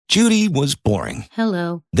Judy was boring.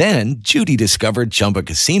 Hello. Then Judy discovered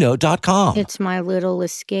ChumbaCasino.com. It's my little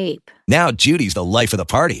escape. Now Judy's the life of the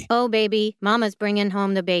party. Oh, baby, mama's bringing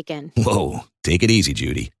home the bacon. Whoa, take it easy,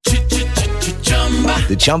 Judy.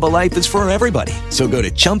 The Chumba life is for everybody. So go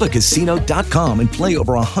to ChumbaCasino.com and play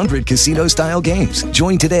over 100 casino-style games.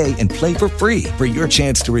 Join today and play for free for your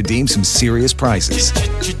chance to redeem some serious prizes.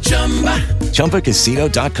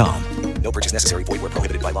 ChumbaCasino.com. No purchase necessary. Void where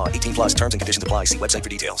prohibited by law. 18 plus terms and conditions apply. See website for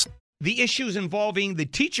details. The issues involving the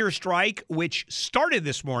teacher strike, which started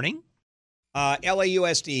this morning,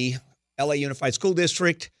 LAUSD, LA Unified School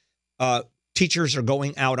District, teachers are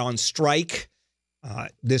going out on strike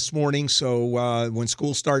this morning. So when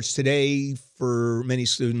school starts today, for many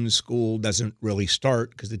students, school doesn't really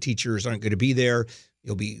start because the teachers aren't going to be there.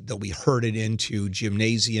 They'll be herded into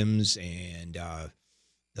gymnasiums and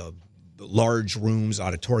the large rooms,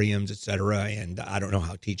 auditoriums, et cetera, and I don't know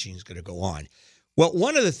how teaching is going to go on. Well,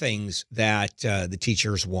 one of the things that the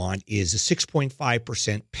teachers want is a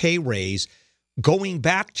 6.5% pay raise going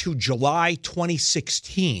back to July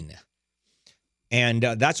 2016. And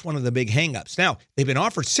that's one of the big hangups. Now, they've been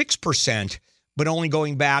offered 6%, but only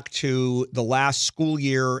going back to the last school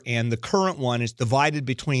year, and the current one is divided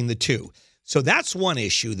between the two. So that's one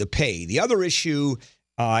issue, the pay. The other issue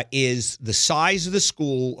is the size of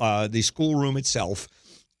the schoolroom itself,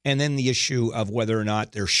 and then the issue of whether or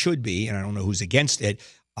not there should be, and I don't know who's against it,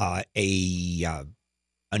 a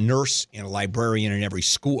nurse and a librarian in every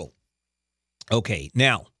school. Okay,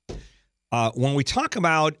 now, when we talk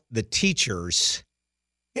about the teachers,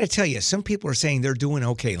 I got to tell you, some people are saying they're doing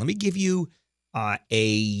okay. Let me give you an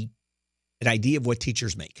idea of what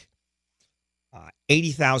teachers make.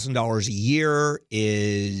 $80,000 a year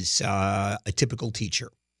is a typical teacher.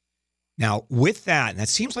 Now, with that, and that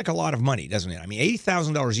seems like a lot of money, doesn't it? I mean,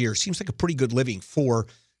 $80,000 a year seems like a pretty good living for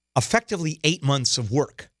effectively 8 months of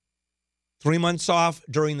work. 3 months off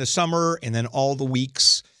during the summer, and then all the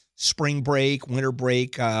weeks, spring break, winter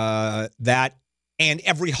break, that, and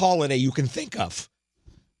every holiday you can think of.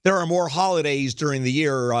 There are more holidays during the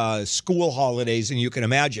year, school holidays, than you can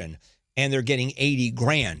imagine, and they're getting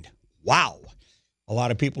 $80,000. Wow. A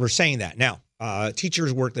lot of people are saying that. Now,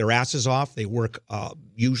 teachers work their asses off. They work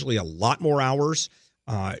usually a lot more hours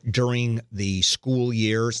during the school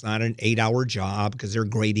year. It's not an 8-hour job because they're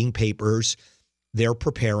grading papers. They're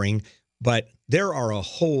preparing. But there are a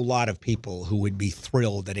whole lot of people who would be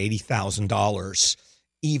thrilled at $80,000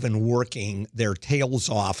 even working their tails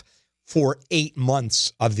off for 8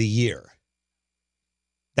 months of the year.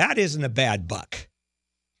 That isn't a bad buck.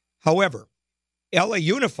 However, LA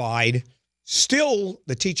Unified, still,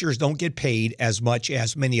 the teachers don't get paid as much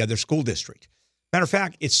as many other school districts. Matter of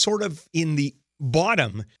fact, it's sort of in the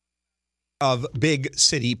bottom of big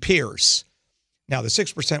city peers. Now, the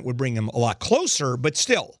 6% would bring them a lot closer, but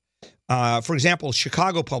still. For example,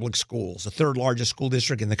 Chicago Public Schools, the third largest school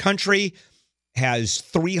district in the country, has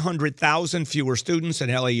 300,000 fewer students than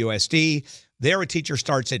LAUSD. There, a teacher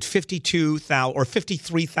starts at $52,000 or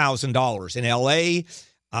 $53,000. In LA,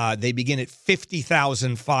 they begin at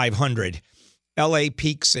 $50,500. LA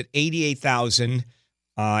peaks at $88,000,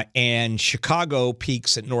 and Chicago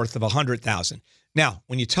peaks at north of $100,000. Now,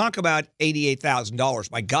 when you talk about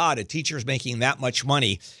 $88,000, my God, a teacher's making that much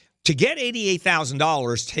money. To get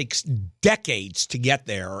 $88,000 takes decades to get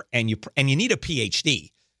there, and you need a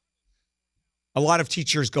PhD. A lot of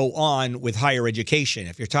teachers go on with higher education.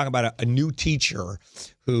 If you're talking about a new teacher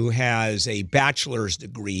who has a bachelor's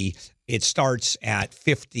degree, it starts at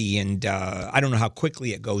 50, and I don't know how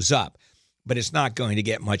quickly it goes up, but it's not going to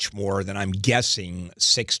get much more than, I'm guessing,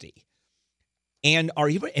 60. And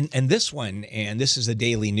this one, and this is a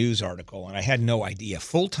Daily News article, and I had no idea.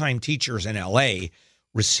 Full-time teachers in L.A.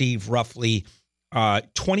 receive roughly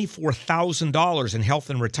 $24,000 in health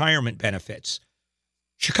and retirement benefits.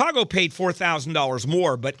 Chicago paid $4,000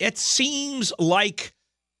 more, but it seems like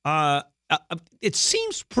it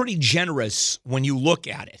seems pretty generous when you look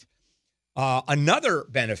at it. Another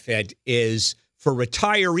benefit is for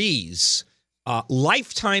retirees,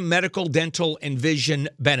 lifetime medical, dental, and vision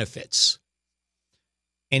benefits.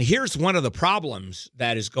 And here's one of the problems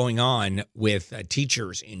that is going on with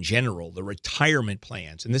teachers in general, the retirement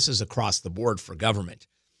plans, and this is across the board for government.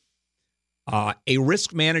 A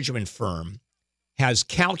risk management firm has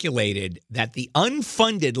calculated that the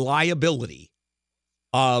unfunded liability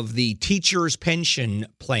of the teacher's pension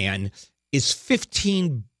plan is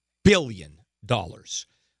 $15 billion. I'm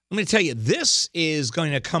going to tell you, this is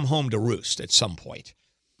going to come home to roost at some point.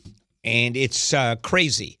 And it's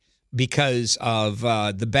crazy because of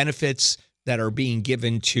the benefits that are being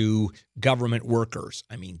given to government workers.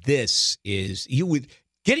 I mean, this is,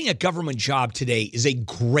 Getting a government job today is a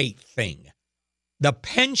great thing. The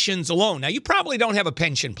pensions alone. Now, you probably don't have a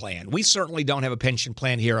pension plan. We certainly don't have a pension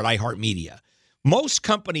plan here at iHeartMedia. Most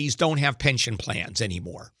companies don't have pension plans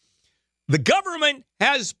anymore. The government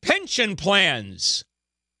has pension plans,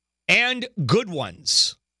 and good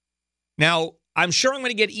ones. Now, I'm sure I'm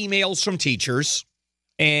going to get emails from teachers,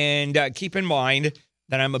 and keep in mind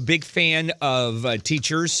that I'm a big fan of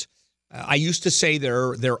teachers. I used to say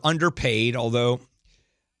they're underpaid, although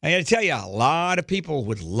I got to tell you, a lot of people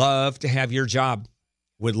would love to have your job,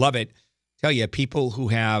 would love it. Tell you, people who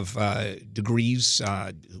have degrees,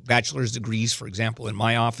 bachelor's degrees, for example, in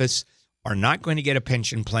my office, are not going to get a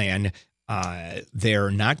pension plan.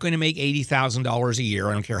 They're not going to make $80,000 a year.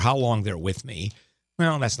 I don't care how long they're with me.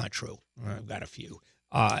 Well, that's not true. I've got a few.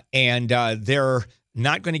 And they're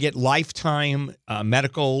not going to get lifetime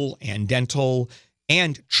medical and dental.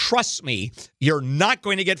 And trust me, you're not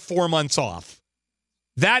going to get 4 months off.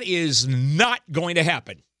 That is not going to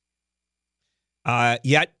happen.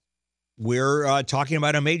 Yet, we're talking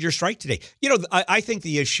about a major strike today. You know, I think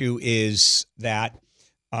the issue is that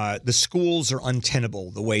the schools are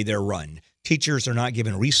untenable the way they're run. Teachers are not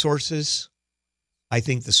given resources. I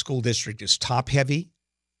think the school district is top heavy.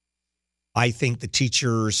 I think the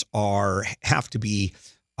teachers have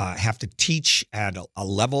to teach at a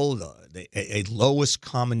level, a lowest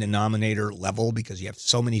common denominator level, because you have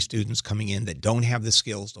so many students coming in that don't have the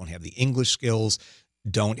skills, don't have the English skills,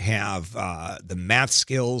 don't have the math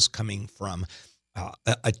skills, coming from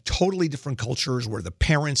a totally different cultures where the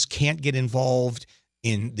parents can't get involved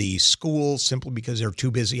in the school simply because they're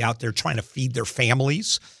too busy out there trying to feed their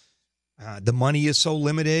families. The money is so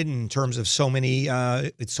limited in terms of so many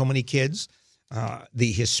kids.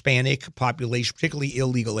 The Hispanic population, particularly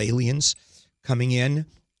illegal aliens coming in,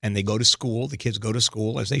 and they go to school. The kids go to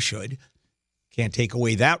school as they should. Can't take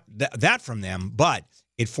away that from them, but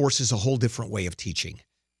it forces a whole different way of teaching.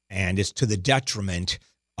 And it's to the detriment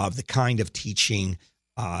of the kind of teaching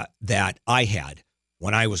that I had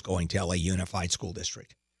when I was going to LA Unified School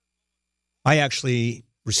District. I actually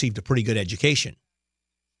received a pretty good education.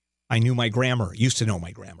 I knew my grammar, used to know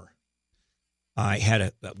my grammar. I had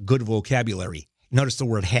a good vocabulary. Notice the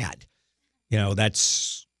word had. You know,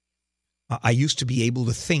 I used to be able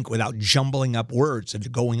to think without jumbling up words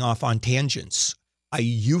and going off on tangents. I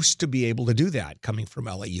used to be able to do that coming from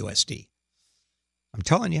LAUSD. I'm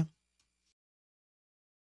telling you.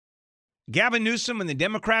 Gavin Newsom and the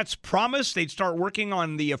Democrats promised they'd start working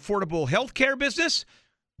on the affordable health care business.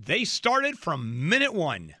 They started from minute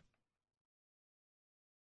one.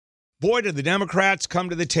 Boy, did the Democrats come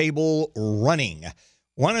to the table running.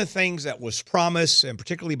 One of the things that was promised, and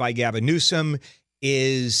particularly by Gavin Newsom,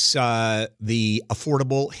 is the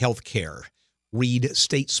affordable health care. Read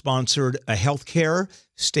state-sponsored health care,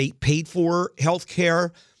 state-paid-for health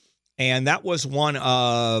care. And that was one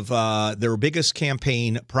of their biggest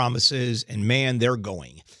campaign promises. And, man, they're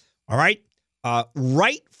going. All right.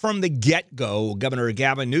 Right from the get-go, Governor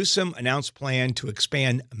Gavin Newsom announced a plan to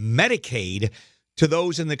expand Medicaid to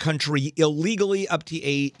those in the country illegally up to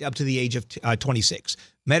the age of 26.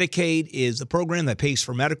 Medicaid is the program that pays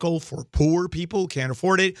for medical for poor people who can't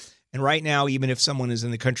afford it. And right now, even if someone is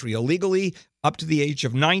in the country illegally, up to the age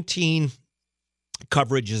of 19,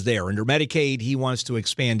 coverage is there. Under Medicaid, he wants to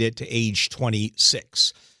expand it to age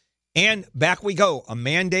 26. And back we go, a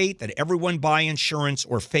mandate that everyone buy insurance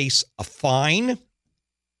or face a fine.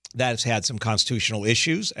 That has had some constitutional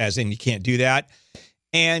issues, as in you can't do that.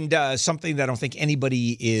 And something that I don't think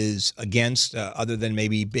anybody is against other than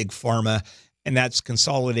maybe Big Pharma, and that's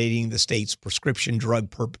consolidating the state's prescription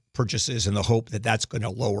drug purchases in the hope that that's going to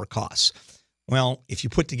lower costs. Well, if you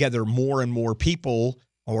put together more and more people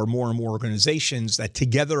or more organizations that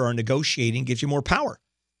together are negotiating, gives you more power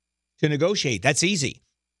to negotiate. That's easy,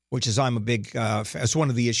 which is that's one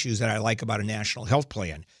of the issues that I like about a national health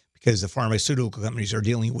plan, because the pharmaceutical companies are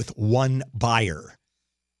dealing with one buyer.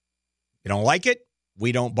 You don't like it?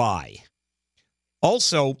 We don't buy.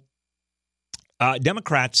 Also,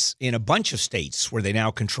 Democrats in a bunch of states where they now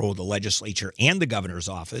control the legislature and the governor's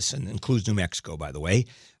office, and includes New Mexico, by the way,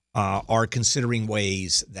 are considering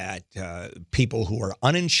ways that people who are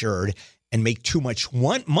uninsured and make too much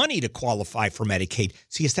money to qualify for Medicaid.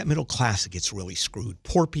 See, it's that middle class that gets really screwed.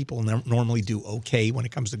 Poor people normally do okay when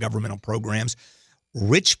it comes to governmental programs.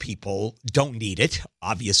 Rich people don't need it,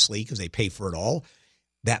 obviously, because they pay for it all.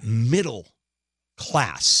 That middle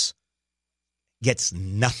class gets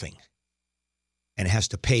nothing and has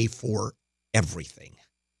to pay for everything.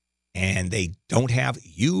 And you don't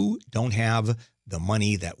have the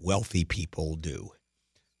money that wealthy people do.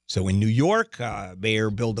 So in New York,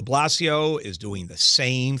 Mayor Bill de Blasio is doing the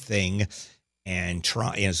same thing. and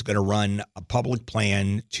is going to run a public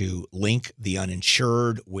plan to link the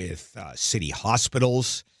uninsured with city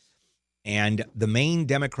hospitals. And the main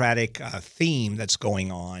Democratic theme that's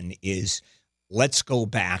going on is let's go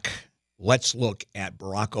back. Let's look at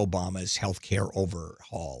Barack Obama's healthcare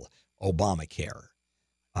overhaul, Obamacare.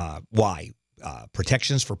 Why?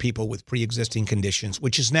 Protections for people with pre-existing conditions,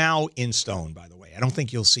 which is now in stone, by the way. I don't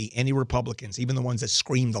think you'll see any Republicans, even the ones that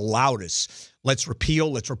scream the loudest, let's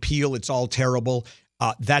repeal, it's all terrible.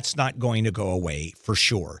 That's not going to go away for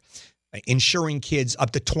sure. Insuring kids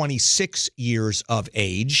up to 26 years of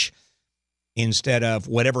age instead of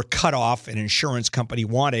whatever cutoff an insurance company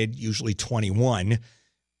wanted, usually 21.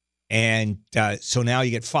 And so now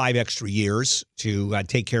you get 5 extra years to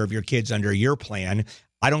take care of your kids under your plan.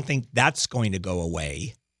 I don't think that's going to go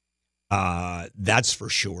away. That's for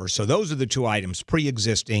sure. So those are the two items,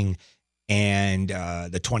 pre-existing and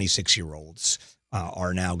the 26-year-olds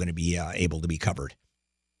are now going to be able to be covered.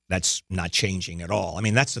 That's not changing at all. I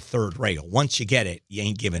mean, that's the third rail. Once you get it, you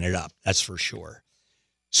ain't giving it up. That's for sure.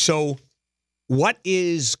 So what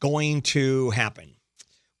is going to happen?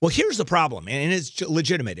 Well, here's the problem, and it's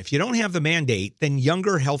legitimate. If you don't have the mandate, then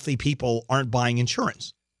younger, healthy people aren't buying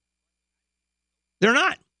insurance. They're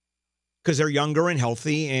not, because they're younger and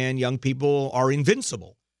healthy, and young people are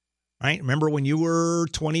invincible, right? Remember when you were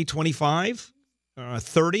 20, 25,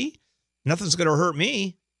 30? Nothing's going to hurt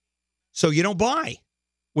me, so you don't buy,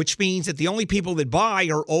 which means that the only people that buy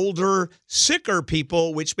are older, sicker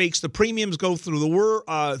people, which makes the premiums go through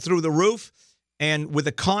the roof, and with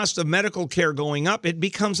the cost of medical care going up, it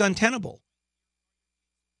becomes untenable.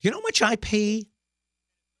 You know how much I pay?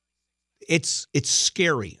 It's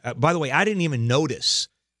scary. By the way, I didn't even notice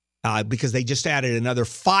because they just added another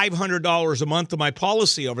 $500 a month to my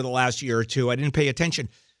policy over the last year or two. I didn't pay attention.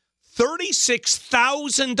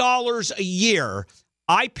 $36,000 a year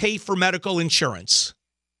I pay for medical insurance.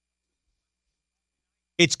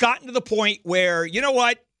 It's gotten to the point where, you know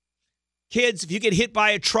what, kids, if you get hit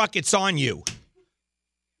by a truck, it's on you.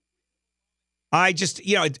 I just,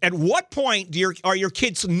 at what point are your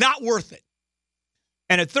kids not worth it?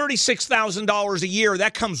 And at $36,000 a year,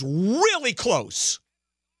 that comes really close.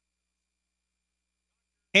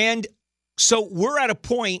 And so we're at a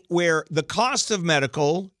point where the cost of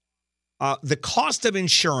medical, the cost of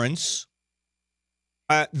insurance,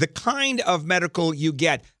 the kind of medical you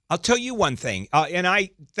get. I'll tell you one thing, and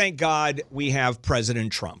I thank God we have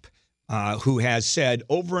President Trump, who has said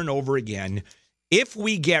over and over again, if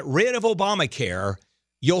we get rid of Obamacare,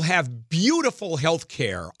 you'll have beautiful health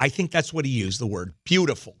care. I think that's what he used, the word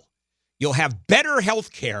beautiful. You'll have better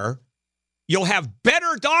health care. You'll have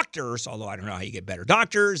better doctors, although I don't know how you get better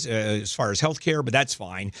doctors as far as health care, but that's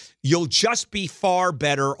fine. You'll just be far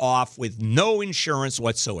better off with no insurance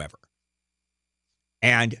whatsoever.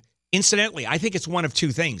 And incidentally, I think it's one of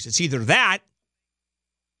two things. It's either that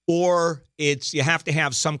or you have to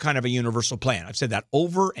have some kind of a universal plan. I've said that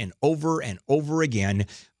over and over and over again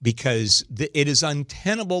because it is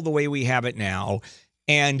untenable the way we have it now.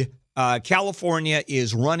 And California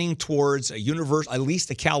is running towards at least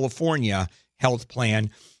a California health plan.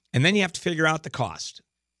 And then you have to figure out the cost.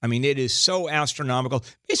 I mean, it is so astronomical.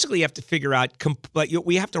 Basically, you have to figure out,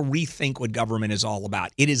 we have to rethink what government is all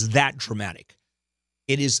about. It is that dramatic.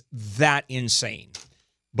 It is that insane.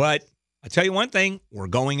 But I'll tell you one thing, we're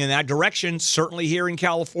going in that direction, certainly here in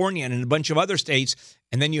California and in a bunch of other states.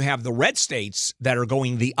 And then you have the red states that are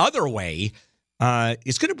going the other way.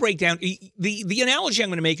 It's going to break down. The analogy I'm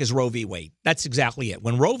going to make is Roe v. Wade. That's exactly it.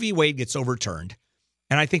 When Roe v. Wade gets overturned,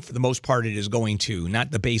 and I think for the most part it is going to,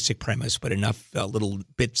 not the basic premise, but enough little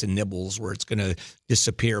bits and nibbles where it's going to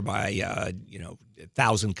disappear by,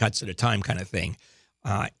 1,000 cuts at a time kind of thing.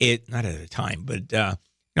 Not at a time, but, a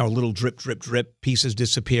little drip, drip, drip, pieces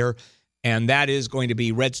disappear. And that is going to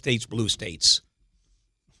be red states, blue states.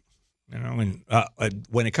 And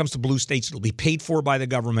when it comes to blue states, it'll be paid for by the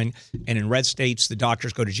government. And in red states, the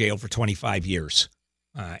doctors go to jail for 25 years.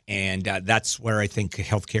 And that's where I think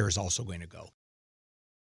healthcare is also going to go.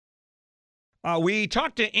 We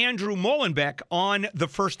talked to Andrew Molenbeek on the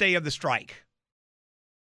first day of the strike.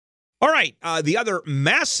 All right. The other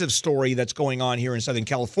massive story that's going on here in Southern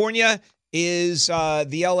California is the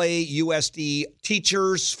LAUSD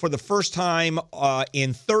teachers, for the first time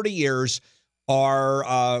in 30 years,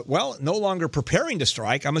 are, no longer preparing to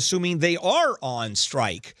strike. I'm assuming they are on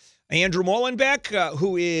strike. Andrew Molenbeek,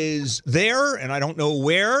 who is there, and I don't know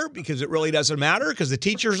where, because it really doesn't matter, because the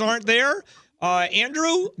teachers aren't there.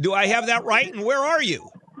 Andrew, do I have that right, and where are you?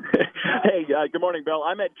 Hey, good morning, Bill.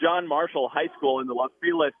 I'm at John Marshall High School in the Los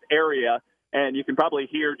Feliz area. And you can probably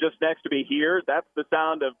hear just next to me here, that's the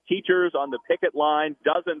sound of teachers on the picket line.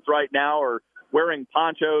 Dozens right now are wearing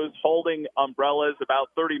ponchos, holding umbrellas. About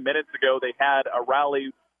 30 minutes ago, they had a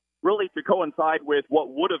rally really to coincide with what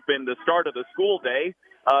would have been the start of the school day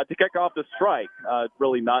to kick off the strike.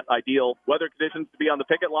 Really not ideal weather conditions to be on the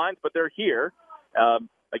picket lines, but they're here.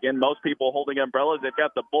 Again, most people holding umbrellas. They've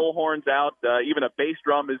got the bullhorns out. Even a bass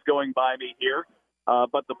drum is going by me here.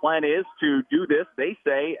 But the plan is to do this, they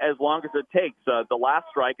say, as long as it takes. The last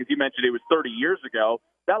strike, as you mentioned, it was 30 years ago.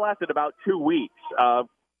 That lasted about 2 weeks.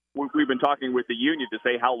 We've been talking with the union to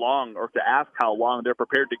say how long or to ask how long they're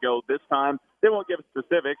prepared to go this time. They won't give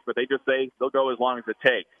specifics, but they just say they'll go as long as it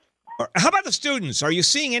takes. How about the students? Are you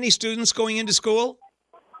seeing any students going into school?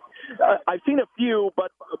 I've seen a few,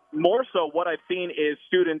 but more so what I've seen is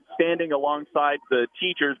students standing alongside the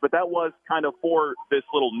teachers, but that was kind of for this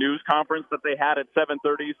little news conference that they had at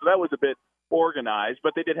 7:30, so that was a bit organized,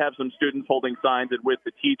 but they did have some students holding signs and with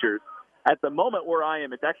the teachers. At the moment where I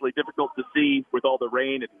am, it's actually difficult to see with all the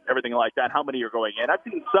rain and everything like that how many are going in. I've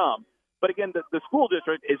seen some, but again, the school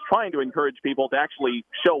district is trying to encourage people to actually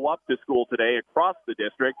show up to school today across the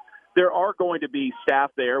district. There are going to be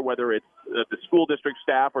staff there, whether it's the school district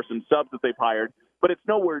staff or some subs that they've hired, but it's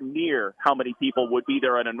nowhere near how many people would be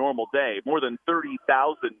there on a normal day. More than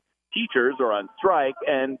 30,000 teachers are on strike,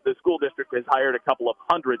 and the school district has hired a couple of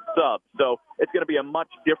hundred subs. So it's going to be a much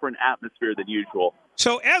different atmosphere than usual.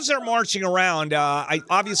 So as they're marching around,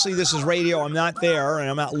 obviously this is radio. I'm not there, and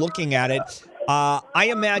I'm not looking at it. I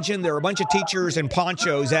imagine there are a bunch of teachers in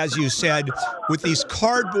ponchos, as you said, with these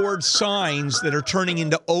cardboard signs that are turning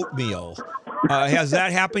into oatmeal. Has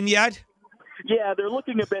that happened yet? Yeah, they're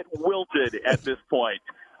looking a bit wilted at this point.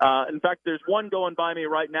 In fact, there's one going by me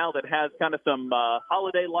right now that has kind of some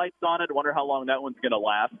holiday lights on it. I wonder how long that one's going to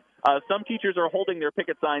last. Some teachers are holding their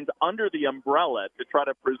picket signs under the umbrella to try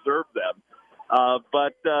to preserve them.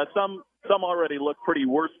 But some already look pretty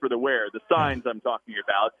worse for the wear. The signs I'm talking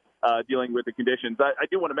about, dealing with the conditions. I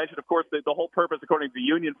do want to mention, of course, that the whole purpose, according to the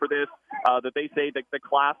union for this, that they say that the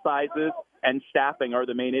class sizes and staffing are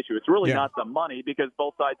the main issue. It's really not the money, because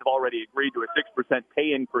both sides have already agreed to a 6%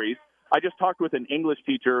 pay increase. I just talked with an English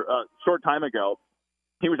teacher a short time ago.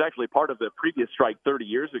 He was actually part of the previous strike 30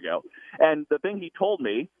 years ago. And the thing he told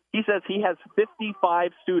me, he says he has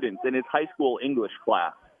 55 students in his high school English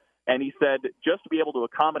class. And he said just to be able to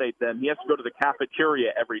accommodate them, he has to go to the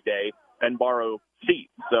cafeteria every day and borrow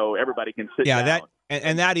seats so everybody can sit down.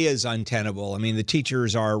 And that is untenable. I mean, the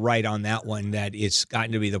teachers are right on that one, that it's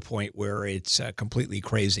gotten to be the point where it's completely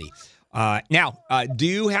crazy. Now, do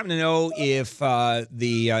you happen to know if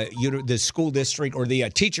the school district or the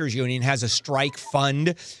teachers union has a strike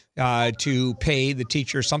fund to pay the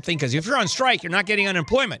teachers something? Because if you're on strike, you're not getting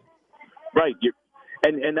unemployment. Right.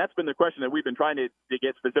 And that's been the question that we've been trying to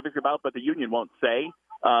get specifics about, but the union won't say.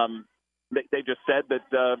 They just said that,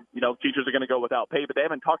 teachers are going to go without pay, but they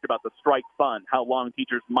haven't talked about the strike fund, how long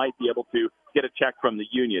teachers might be able to get a check from the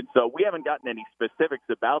union. So we haven't gotten any specifics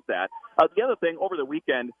about that. The other thing, over the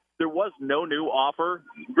weekend, there was no new offer,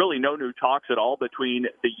 really no new talks at all between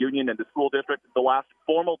the union and the school district. The last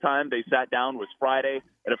formal time they sat down was Friday,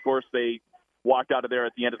 and of course they walked out of there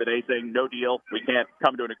at the end of the day saying, no deal, we can't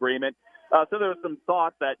come to an agreement. So there was some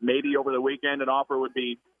thought that maybe over the weekend an offer would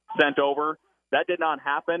be sent over. That did not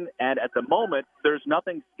happen, and at the moment, there's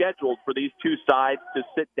nothing scheduled for these two sides to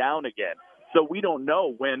sit down again. So we don't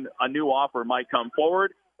know when a new offer might come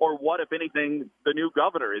forward, or what, if anything, the new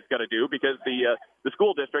governor is going to do, because the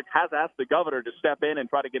school district has asked the governor to step in and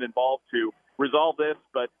try to get involved to resolve this,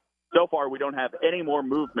 but so far, we don't have any more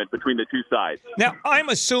movement between the two sides. Now, I'm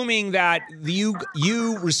assuming that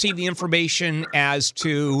you received the information as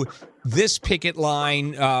to this picket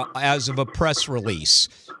line as of a press release.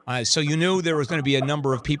 So you knew there was going to be a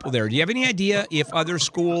number of people there. Do you have any idea if other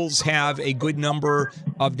schools have a good number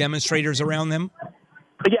of demonstrators around them?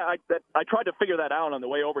 Yeah, I tried to figure that out on the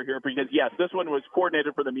way over here because, yes, this one was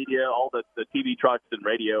coordinated for the media. All the TV trucks and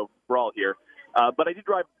radio were all here. But I did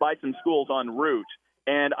drive by some schools en route.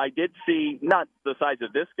 And I did see, not the size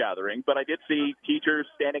of this gathering, but I did see teachers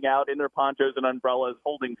standing out in their ponchos and umbrellas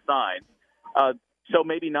holding signs. So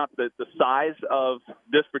maybe not the size of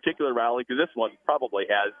this particular rally, because this one probably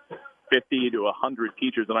has 50 to 100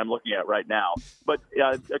 teachers that I'm looking at right now. But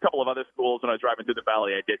a couple of other schools, when I was driving through the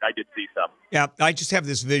valley, I did see some. Yeah, I just have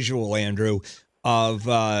this visual, Andrew, of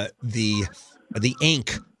the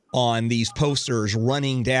ink on these posters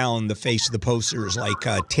running down the face of the posters like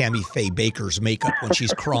Tammy Faye Baker's makeup when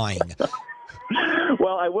she's crying.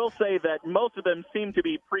 Well, I will say that most of them seem to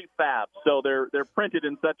be prefab, so they're printed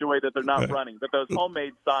in such a way that they're not running. But those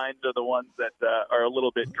homemade signs are the ones that are a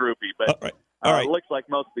little bit droopy. But All right. Looks like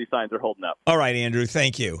most of these signs are holding up. All right, Andrew,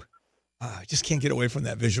 thank you. I just can't get away from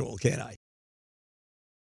that visual, can I?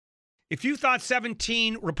 If you thought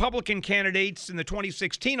 17 Republican candidates in the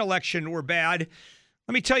 2016 election were bad,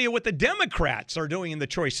 let me tell you what the Democrats are doing in the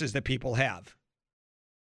choices that people have.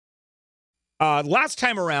 Last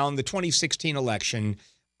time around, the 2016 election,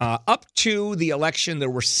 up to the election, there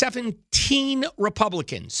were 17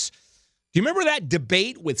 Republicans. Do you remember that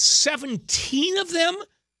debate with 17 of them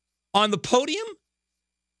on the podium?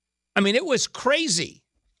 I mean, it was crazy.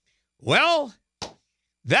 Well,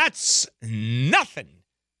 that's nothing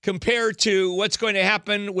compared to what's going to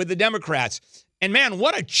happen with the Democrats. And man,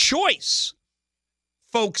 what a choice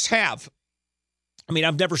folks have. I mean,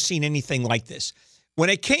 I've never seen anything like this. When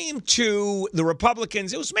it came to the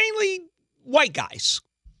Republicans, it was mainly white guys.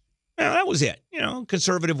 Well, that was it,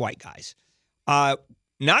 conservative white guys.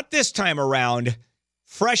 Not this time around.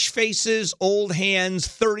 Fresh faces, old hands,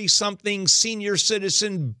 30-something, senior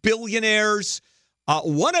citizen, billionaires.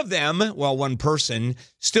 One of them, one person,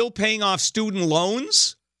 still paying off student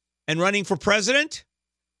loans and running for president.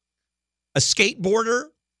 A skateboarder.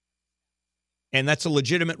 And that's a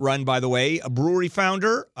legitimate run, by the way. A brewery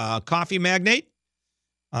founder, a coffee magnate.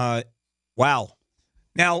 Wow.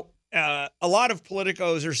 Now, a lot of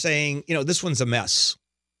politicos are saying, this one's a mess.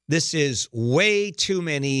 This is way too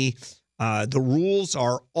many. The rules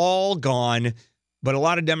are all gone. But a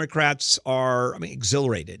lot of Democrats are,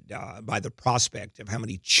 exhilarated by the prospect of how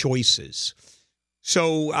many choices.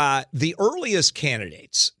 So the earliest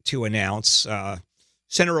candidates to announce,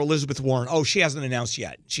 Senator Elizabeth Warren, she hasn't announced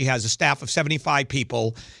yet. She has a staff of 75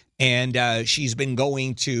 people, and she's been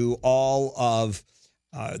going to all of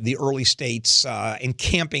the early states and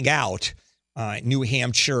camping out, New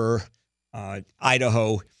Hampshire,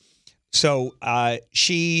 Idaho. So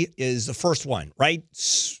she is the first one, right?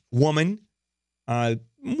 Woman.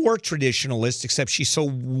 More traditionalist, except she's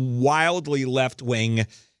so wildly left-wing,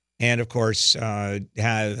 and of course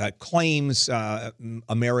claims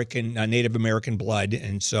Native American blood.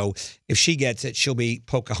 And so if she gets it, she'll be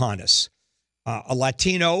Pocahontas. A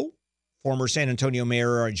Latino, former San Antonio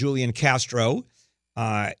Mayor Julian Castro,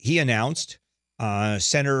 he announced.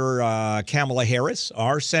 Senator Kamala Harris,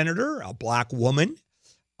 our senator, a black woman,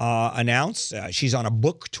 announced. She's on a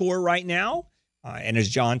book tour right now. And as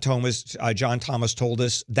John Thomas told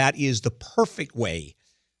us, that is the perfect way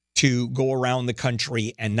to go around the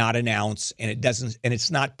country and not announce. And it's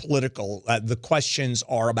not political. The questions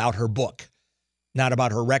are about her book, not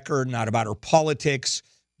about her record, not about her politics,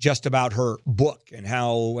 just about her book and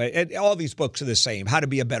how and all these books are the same. How to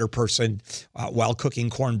be a better person while cooking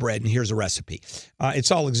cornbread. And here's a recipe. It's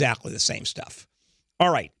all exactly the same stuff.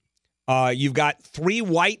 All right. You've got 3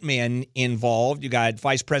 white men involved. You got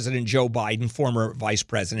Vice President Joe Biden, former vice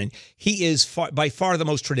president. He is by far the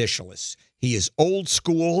most traditionalist. He is old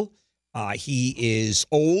school. He is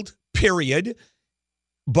old, period.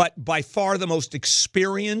 But by far the most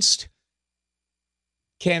experienced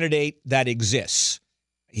candidate that exists.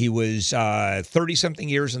 He was 30-something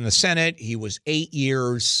years in the Senate. He was 8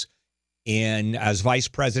 years as vice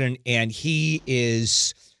president, and he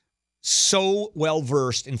is so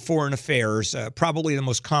well-versed in foreign affairs, probably the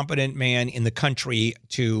most competent man in the country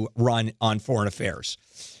to run on foreign affairs.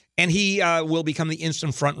 And he will become the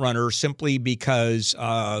instant front-runner simply because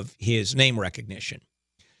of his name recognition.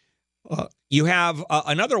 You have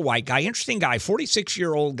another white guy, interesting guy,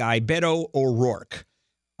 46-year-old guy, Beto O'Rourke.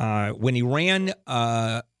 When he ran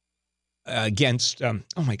against,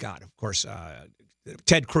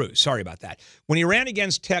 Ted Cruz. Sorry about that. When he ran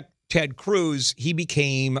against Ted Cruz, he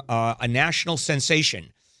became a national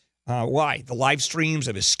sensation. Why? The live streams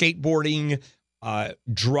of his skateboarding,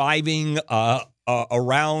 driving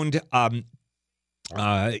around,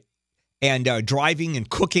 and driving and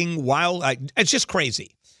cooking while it's just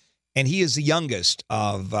crazy. And he is the youngest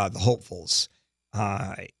of the hopefuls.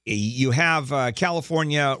 You have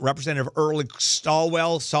California Representative Earl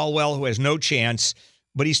Swalwell, who has no chance,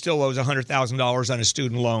 but he still owes $100,000 on a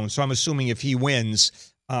student loan. So I'm assuming if he wins,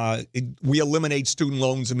 we eliminate student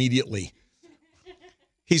loans immediately.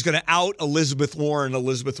 He's going to out Elizabeth Warren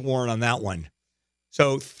on that one.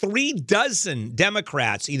 So 36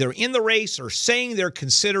 Democrats either in the race or saying they're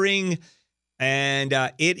considering, and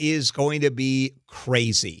it is going to be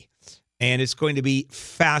crazy. And it's going to be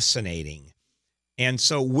fascinating. And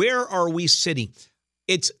so where are we sitting?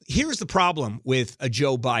 Here's the problem with a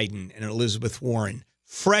Joe Biden and Elizabeth Warren.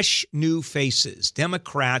 Fresh new faces.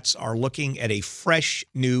 Democrats are looking at a fresh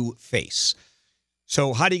new face.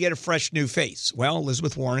 So how do you get a fresh new face? Well,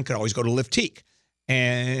 Elizabeth Warren could always go to Liftique.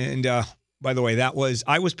 And by the way,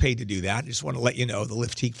 I was paid to do that. I just want to let you know the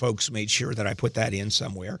Liftique folks made sure that I put that in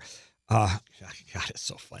somewhere. God, it's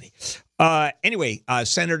so funny. Anyway,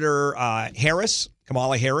 Senator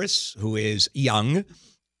Kamala Harris, who is young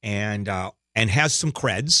and has some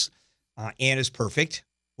creds, and is perfect.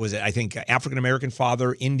 Was it, I think, African-American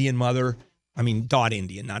father, Indian mother. I mean, dot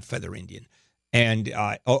Indian, not feather Indian. And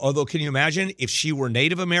although, can you imagine if she were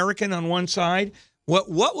Native American on one side?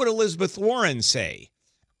 What would Elizabeth Warren say?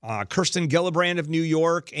 Kirsten Gillibrand of New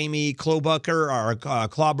York, Amy Klobuchar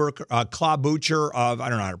of, I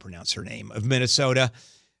don't know how to pronounce her name, of Minnesota.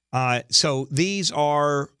 So these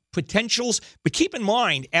are potentials. But keep in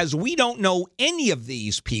mind, as we don't know any of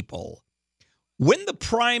these people, when the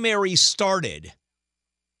primary started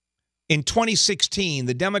in 2016,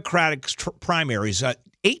 the Democratic primaries,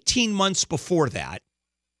 18 months before that,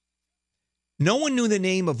 no one knew the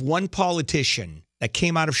name of one politician that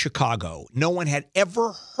came out of Chicago. No one had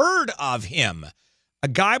ever heard of him. A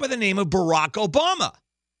guy by the name of Barack Obama.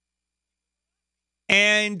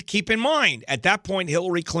 And keep in mind, at that point,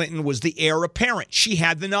 Hillary Clinton was the heir apparent. She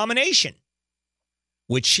had the nomination,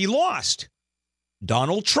 which she lost.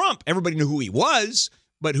 Donald Trump, everybody knew who he was,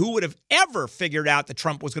 but who would have ever figured out that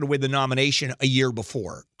Trump was going to win the nomination a year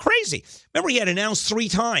before? Crazy. Remember, he had announced 3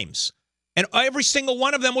 times, and every single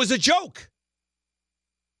one of them was a joke.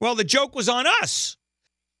 Well, the joke was on us.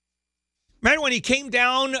 Remember when he came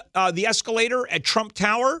down the escalator at Trump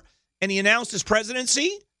Tower and he announced his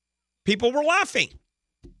presidency? People were laughing.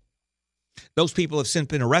 Those people have since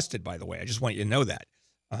been arrested, by the way. I just want you to know that.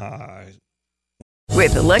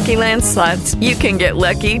 With the Lucky Land Slots, you can get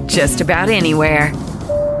lucky just about anywhere.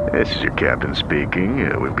 This is your captain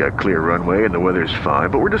speaking. We've got clear runway and the weather's fine,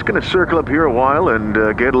 but we're just going to circle up here a while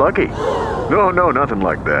and get lucky. No, nothing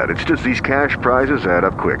like that. It's just these cash prizes add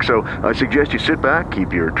up quick. So I suggest you sit back,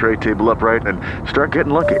 keep your tray table upright, and start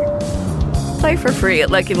getting lucky. Play for free at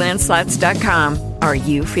LuckyLandSlots.com. Are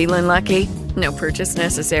you feeling lucky? No purchase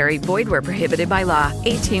necessary. Void where prohibited by law.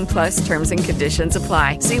 18+ terms and conditions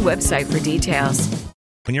apply. See website for details.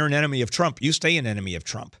 When you're an enemy of Trump, you stay an enemy of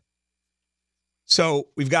Trump. So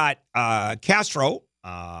we've got Castro,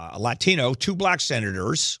 a Latino, 2 black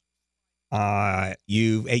senators. By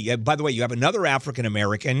the way, you have another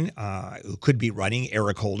African-American who could be running,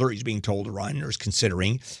 Eric Holder. He's being told to run or is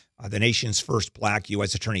considering the nation's first black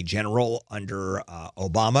U.S. Attorney General under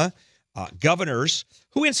Obama. Governors,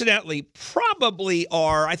 who incidentally probably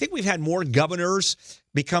are, I think we've had more governors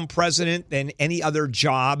become president than any other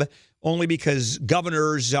job, only because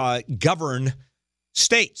governors govern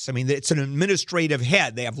states. I mean, it's an administrative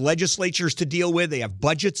head. They have legislatures to deal with. They have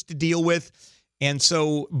budgets to deal with. And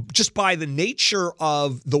so just by the nature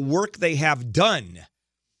of the work they have done,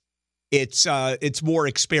 it's more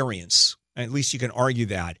experience. At least you can argue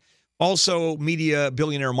that. Also, media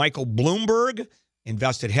billionaire Michael Bloomberg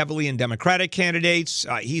invested heavily in Democratic candidates.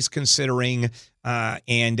 He's considering,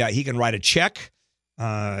 and he can write a check.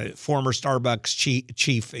 Former Starbucks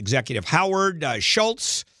chief executive Howard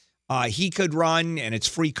Schultz, he could run, and it's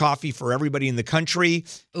free coffee for everybody in the country.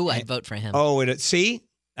 Ooh, I'd vote for him. Oh, see?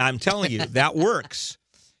 I'm telling you, that works.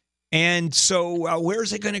 And so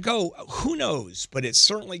where's it going to go? Who knows? But it's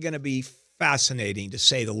certainly going to be fascinating, to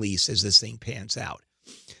say the least, as this thing pans out.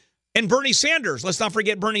 And Bernie Sanders, let's not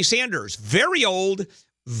forget Bernie Sanders. Very old,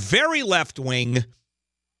 very left-wing.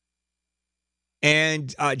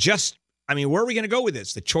 And where are we going to go with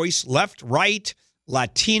this? The choice, left, right,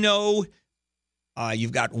 Latino.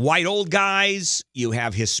 You've got white old guys. You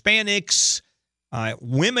have Hispanics,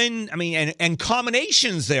 women, and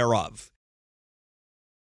combinations thereof.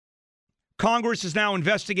 Congress is now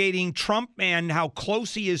investigating Trump and how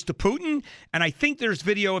close he is to Putin. And I think there's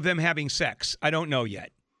video of them having sex. I don't know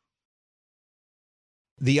yet.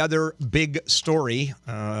 The other big story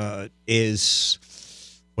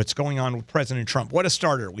is what's going on with President Trump. What a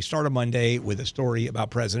starter. We started Monday with a story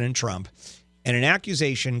about President Trump and an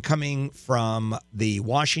accusation coming from the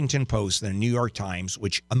Washington Post and the New York Times,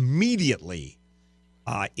 which immediately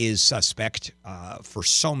is suspect for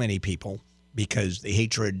so many people because the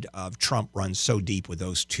hatred of Trump runs so deep with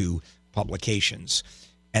those 2 publications.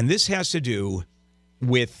 And this has to do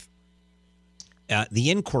with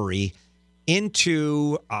the inquiry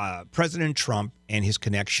into President Trump and his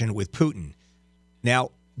connection with Putin. Now,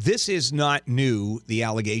 this is not new, the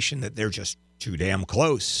allegation that they're just too damn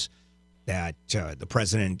close, that the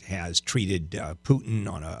president has treated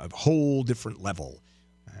Putin on a whole different level.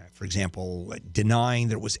 For example, denying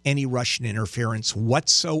there was any Russian interference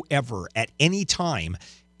whatsoever at any time,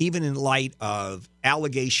 even in light of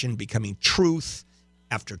allegation becoming truth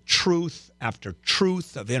after truth after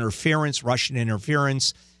truth of interference, Russian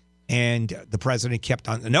interference. And the president kept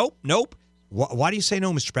on, nope. Why do you say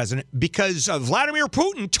no, Mr. President? Because Vladimir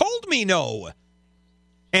Putin told me no.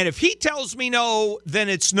 And if he tells me no, then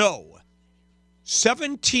it's no.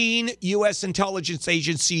 17 U.S. intelligence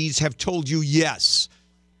agencies have told you yes.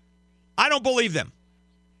 I don't believe them.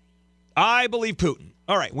 I believe Putin.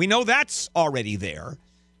 All right, we know that's already there.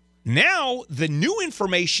 Now, the new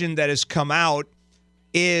information that has come out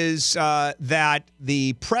is that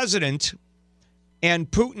the president and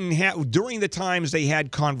Putin, during the times they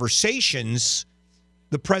had conversations,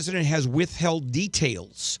 the president has withheld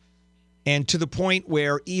details. And to the point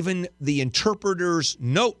where even the interpreter's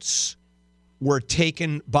notes were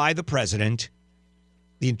taken by the president.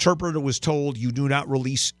 The interpreter was told, you do not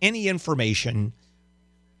release any information.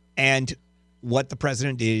 And what the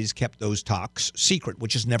president did is kept those talks secret,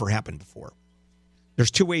 which has never happened before.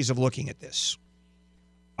 There's two ways of looking at this.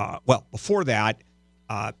 Before that,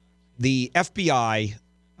 the FBI,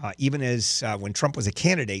 even as when Trump was a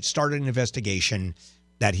candidate, started an investigation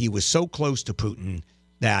that he was so close to Putin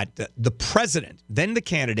that the president, then the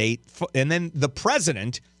candidate, and then the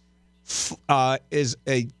president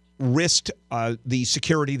risked the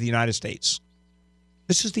security of the United States.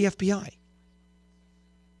 This is the FBI.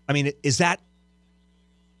 I mean, is that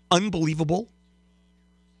unbelievable?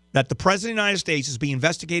 That the president of the United States is being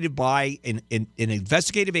investigated by an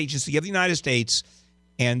investigative agency of the United States,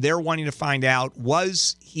 and they're wanting to find out,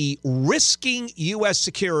 was he risking U.S.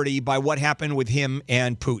 security by what happened with him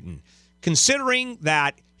and Putin? Considering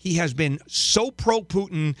that he has been so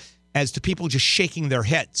pro-Putin as to people just shaking their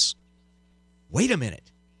heads. Wait a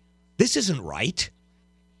minute. This isn't right.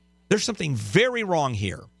 There's something very wrong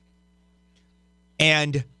here.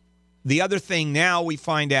 And the other thing now, we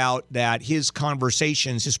find out that his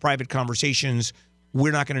conversations, his private conversations,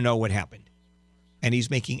 we're not going to know what happened. And he's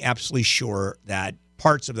making absolutely sure that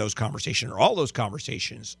parts of those conversations, or all those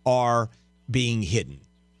conversations, are being hidden.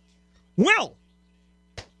 Well,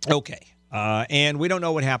 okay. And we don't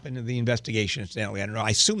know what happened in the investigation, incidentally. I don't know. I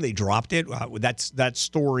assume they dropped it. That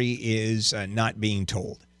story is not being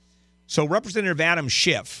told. So Representative Adam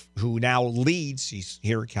Schiff, who now leads, he's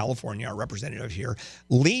here in California, our representative here,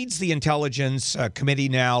 leads the Intelligence Committee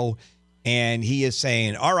now, and he is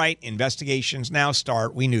saying, all right, investigations now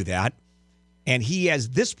start. We knew that. And he,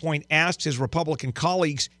 at this point, asked his Republican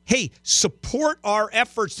colleagues, hey, support our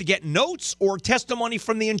efforts to get notes or testimony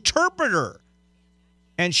from the interpreter.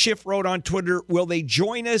 And Schiff wrote on Twitter, will they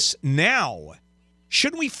join us now?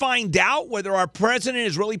 Shouldn't we find out whether our president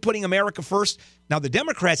is really putting America first? Now, the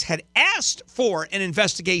Democrats had asked for an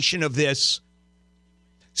investigation of this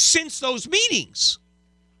since those meetings.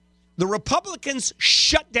 The Republicans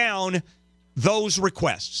shut down those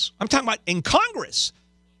requests. I'm talking about in Congress.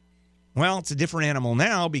 Well, it's a different animal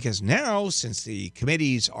now, because now, since the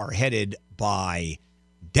committees are headed by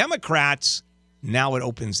Democrats, now it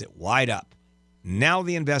opens it wide up. Now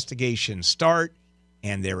the investigations start,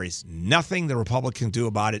 and there is nothing the Republicans do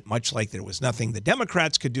about it, much like there was nothing the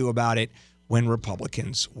Democrats could do about it when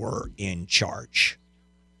Republicans were in charge.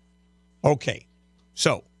 Okay,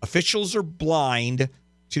 so officials are blind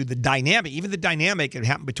to the dynamic, even the dynamic that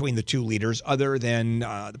happened between the two leaders, other than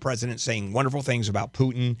the president saying wonderful things about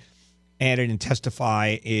Putin and in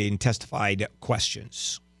testified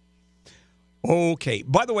questions. Okay.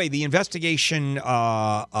 By the way, the investigation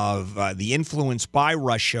of the influence by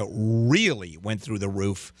Russia really went through the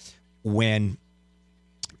roof when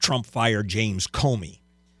Trump fired James Comey.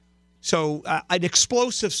 So an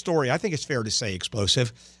explosive story, I think it's fair to say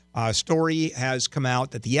explosive, story has come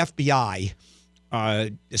out that the FBI,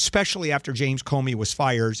 especially after James Comey was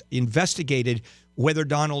fired, investigated whether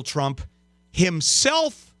Donald Trump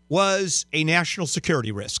himself was a national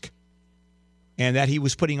security risk, and that he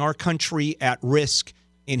was putting our country at risk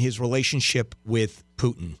in his relationship with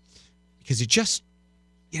Putin, because it just,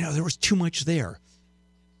 there was too much there.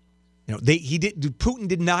 Putin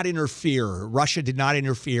did not interfere. Russia did not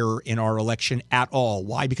interfere in our election at all.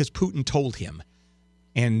 Why? Because Putin told him.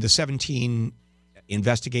 And the 17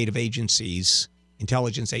 investigative agencies,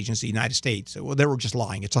 intelligence agencies, the United States, well, they were just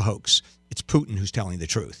lying. It's a hoax. It's Putin who's telling the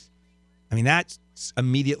truth. I mean, that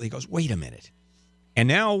immediately goes, wait a minute. And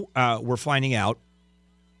now we're finding out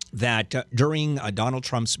that during Donald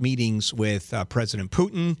Trump's meetings with President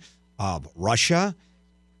Putin of Russia,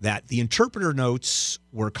 that the interpreter notes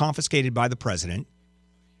were confiscated by the president,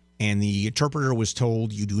 and the interpreter was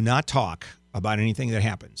told, you do not talk about anything that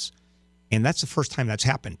happens. And that's the first time that's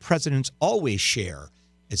happened. Presidents always share,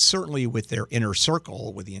 it's certainly with their inner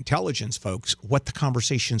circle, with the intelligence folks, what the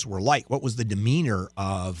conversations were like. What was the demeanor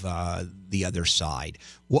of the other side?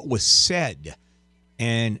 What was said?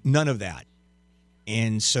 And none of that.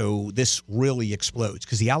 And so this really explodes,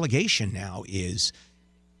 because the allegation now is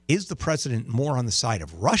the president more on the side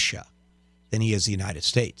of Russia than he is the United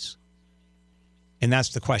States? And that's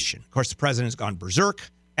the question. Of course, the president's gone berserk,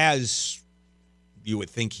 as you would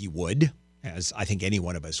think he would, as I think any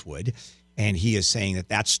one of us would. And he is saying that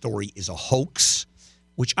that story is a hoax,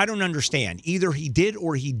 which I don't understand. Either he did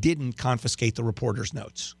or he didn't confiscate the reporter's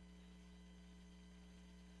notes.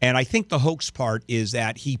 And I think the hoax part is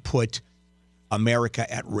that he put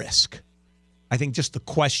America at risk. I think just the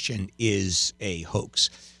question is a hoax.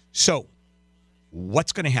 So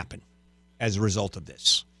what's going to happen as a result of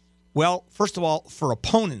this? Well, first of all, for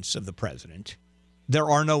opponents of the president, there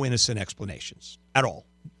are no innocent explanations at all.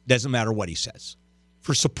 Doesn't matter what he says.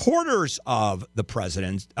 For supporters of the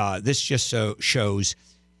president, this just shows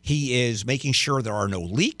he is making sure there are no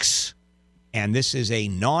leaks, and this is a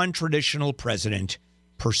non-traditional president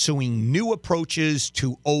pursuing new approaches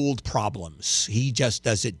to old problems. He just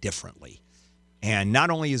does it differently. And not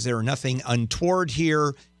only is there nothing untoward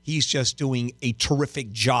here, he's just doing a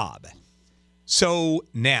terrific job. So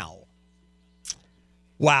now,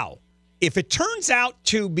 wow, if it turns out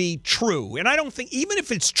to be true, and I don't think, even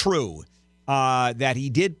if it's true, that he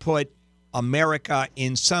did put America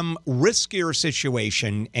in some riskier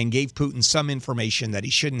situation and gave Putin some information that he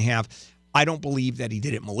shouldn't have, I don't believe that he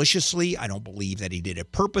did it maliciously. I don't believe that he did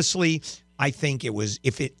it purposely. I think it was,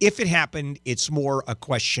 if it happened, it's more a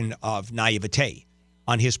question of naivete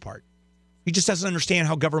on his part. He just doesn't understand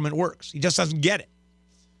how government works. He just doesn't get it.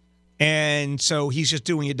 And so he's just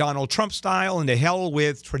doing it Donald Trump style, and to hell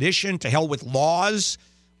with tradition, to hell with laws,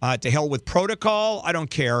 to hell with protocol. I don't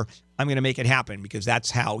care. I'm going to make it happen because that's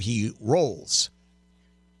how he rolls.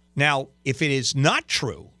 Now, if it is not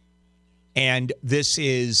true, and this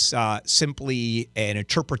is simply an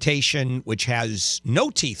interpretation which has no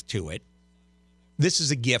teeth to it, this is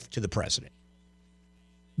a gift to the president.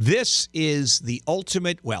 This is the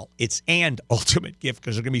ultimate, well, it's an ultimate gift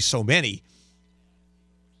because there are going to be so many.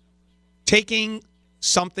 Taking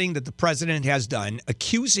something that the president has done,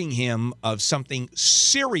 accusing him of something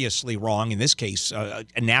seriously wrong, in this case, a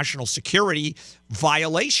national security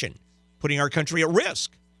violation, putting our country at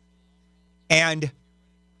risk. And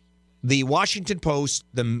the Washington Post,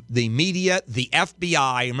 the media, the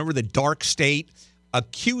FBI, remember the dark state,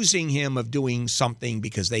 accusing him of doing something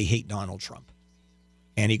because they hate Donald Trump.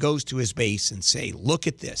 And he goes to his base and say, look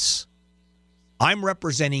at this. I'm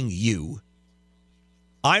representing you.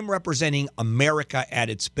 I'm representing America at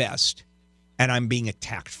its best, and I'm being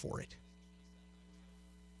attacked for it.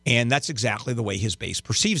 And that's exactly the way his base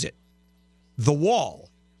perceives it. The wall,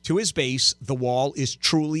 to his base, the wall is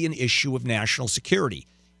truly an issue of national security.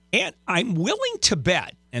 And I'm willing to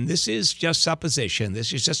bet, and this is just supposition,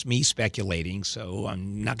 this is just me speculating, so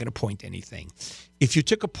I'm not going to point to anything. If you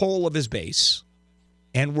took a poll of his base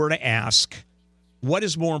and were to ask, what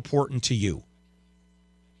is more important to you?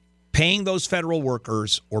 Paying those federal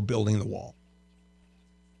workers or building the wall?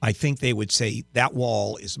 I think they would say that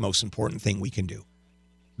wall is the most important thing we can do.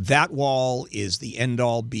 That wall is the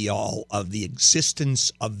end-all, be-all of the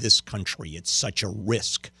existence of this country. It's such a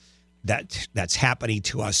risk that's happening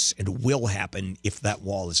to us and will happen if that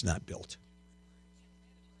wall is not built.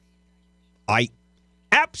 I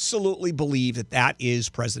absolutely believe that that is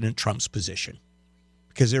President Trump's position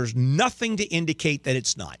because there's nothing to indicate that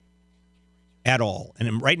it's not at all.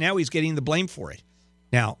 And right now he's getting the blame for it.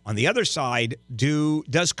 Now, on the other side,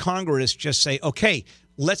 does Congress just say, okay,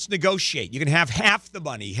 let's negotiate. You can have half the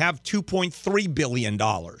money, have $2.3 billion.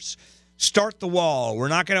 Start the wall. We're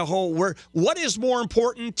not going to hold. What is more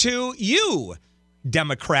important to you,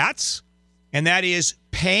 Democrats? And that is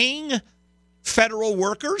paying federal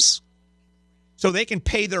workers so they can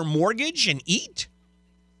pay their mortgage and eat?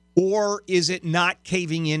 Or is it not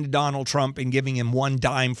caving in to Donald Trump and giving him one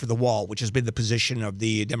dime for the wall, which has been the position of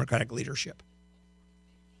the Democratic leadership?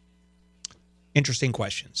 Interesting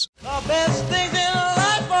questions. The best things in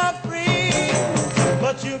life are free,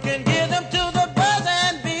 but you can give them to the birds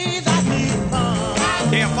and bees.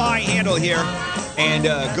 KFI Handel here, and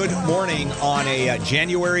good morning on a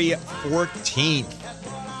January 14th.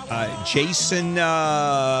 Jason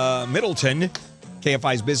Middleton,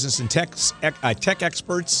 KFI's business and tech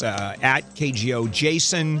experts at KGO.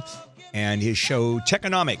 Jason and his show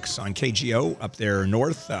Techonomics on KGO up there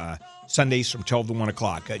north, Sundays from 12 to 1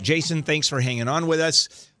 o'clock. Jason, thanks for hanging on with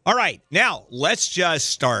us. All right, now let's just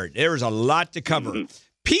start. There's a lot to cover.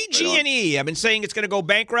 PG&E, I've been saying it's going to go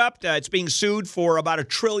bankrupt. It's being sued for about $1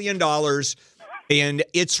 trillion in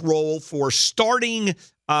its role for starting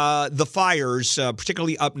the fires,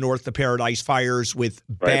 particularly up north, the Paradise fires, with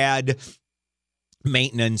bad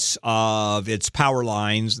maintenance of its power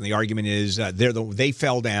lines. And the argument is they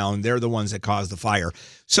fell down. They're the ones that caused the fire.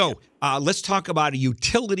 So let's talk about a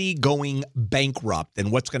utility going bankrupt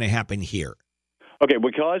and what's going to happen here. Okay,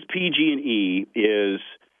 because PG&E is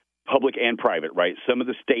public and private, right? Some of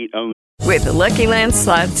the state-owned. With the Lucky Land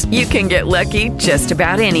Slots, you can get lucky just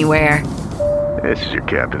about anywhere. This is your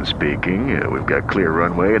captain speaking. We've got clear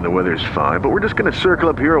runway and the weather's fine, but we're just going to circle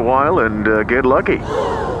up here a while and get lucky.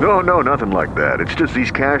 No, nothing like that. It's just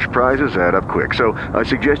these cash prizes add up quick. So I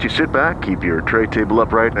suggest you sit back, keep your tray table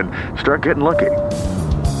upright, and start getting lucky.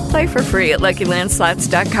 Play for free at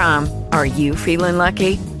LuckyLandSlots.com. Are you feeling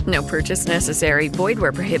lucky? No purchase necessary. Void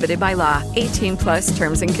where prohibited by law. 18+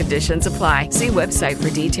 terms and conditions apply. See website for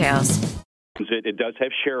details. It does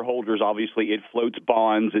have shareholders. Obviously, it floats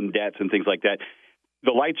bonds and debts and things like that.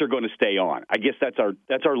 The lights are going to stay on. I guess that's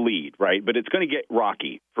our lead, right? But it's going to get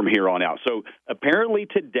rocky from here on out. So apparently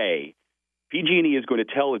today, PG&E is going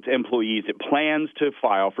to tell its employees it plans to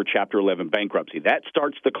file for Chapter 11 bankruptcy. That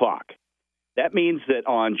starts the clock. That means that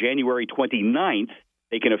on January 29th,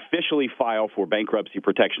 they can officially file for bankruptcy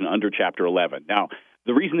protection under Chapter 11. Now,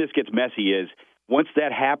 the reason this gets messy is once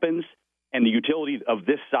that happens and the utility of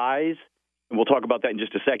this size, and we'll talk about that in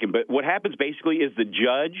just a second, but what happens basically is the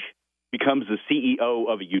judge becomes the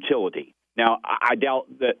CEO of a utility. Now, I doubt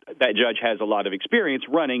that judge has a lot of experience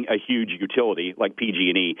running a huge utility like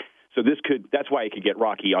PG&E. So that's why it could get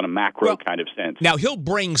rocky on a macro kind of sense. Now, he'll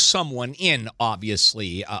bring someone in,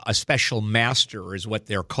 obviously, a special master is what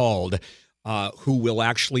they're called, who will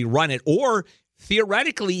actually run it. Or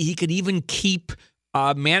theoretically, he could even keep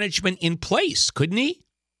management in place, couldn't he?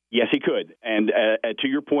 Yes, he could. And to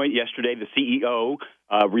your point, yesterday, the CEO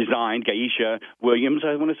resigned, Gaisha Williams,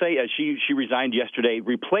 I want to say. She resigned yesterday,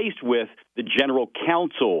 replaced with the general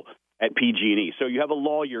counsel at PG&E. So you have a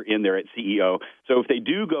lawyer in there at CEO. So if they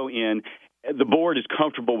do go in, the board is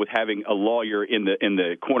comfortable with having a lawyer in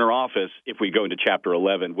the corner office if we go into Chapter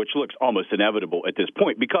 11, which looks almost inevitable at this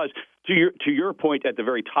point. Because to your point at the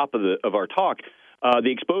very top of our talk, the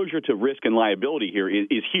exposure to risk and liability here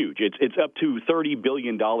is huge. It's up to $30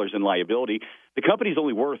 billion in liability. The company's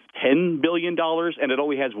only worth $10 billion, and it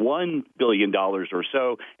only has $1 billion or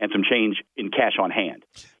so and some change in cash on hand.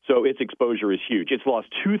 So its exposure is huge. It's lost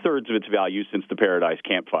 2/3 of its value since the Paradise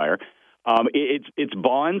Camp Fire. Its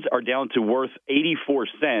bonds are down to worth 84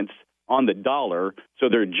 cents on the dollar, so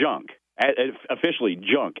they're junk, officially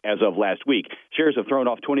junk as of last week. Shares have thrown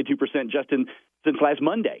off 22% since last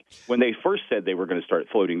Monday when they first said they were going to start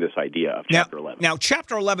floating this idea of Chapter 11. Now,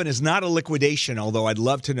 Chapter 11 is not a liquidation, although I'd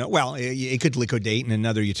love to know. Well, it could liquidate and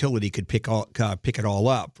another utility could pick it all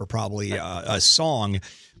up for probably a song.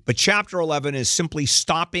 But Chapter 11 is simply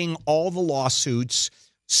stopping all the lawsuits,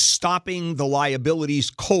 stopping the liabilities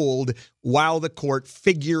cold while the court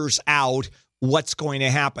figures out what's going to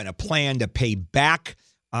happen, a plan to pay back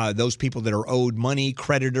those people that are owed money,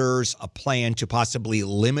 creditors, a plan to possibly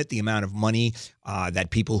limit the amount of money that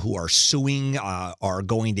people who are suing are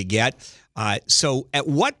going to get. So at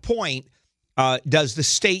what point does the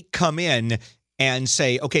state come in and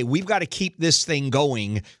say, okay, we've got to keep this thing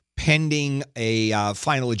going pending a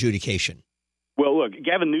final adjudication? Well, look,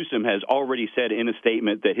 Gavin Newsom has already said in a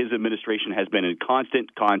statement that his administration has been in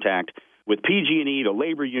constant contact with PG&E, the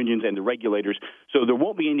labor unions, and the regulators, so there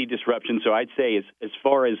won't be any disruption. So I'd say as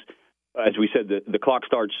far as we said, the clock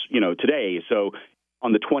starts, today. So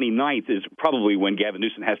on the 29th is probably when Gavin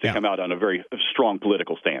Newsom has to come out on a very strong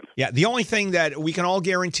political stance. Yeah, the only thing that we can all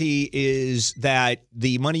guarantee is that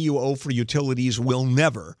the money you owe for utilities will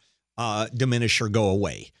never diminish or go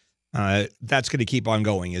away. That's going to keep on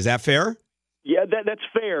going. Is that fair? Yeah, that's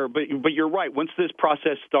fair, but you're right. Once this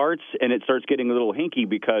process starts and it starts getting a little hinky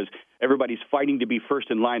because everybody's fighting to be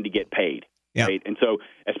first in line to get paid, right? And so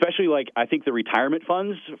especially I think the retirement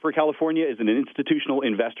funds for California is an institutional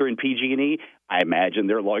investor in PG&E. I imagine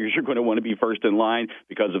their lawyers are going to want to be first in line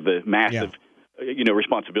because of the massive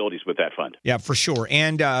responsibilities with that fund. Yeah, for sure.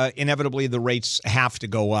 And inevitably the rates have to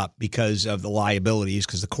go up because of the liabilities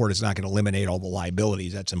because the court is not going to eliminate all the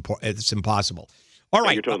liabilities. It's impossible. All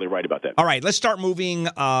right. You're totally right about that. All right. Let's start moving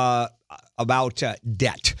about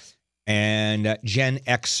debt and Gen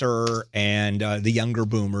Xer and the younger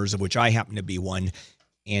boomers, of which I happen to be one.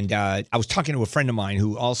 And I was talking to a friend of mine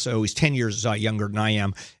who also is 10 years younger than I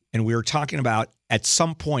am. And we were talking about at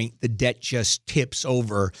some point the debt just tips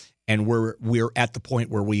over and we're at the point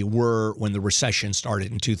where we were when the recession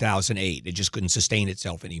started in 2008. It just couldn't sustain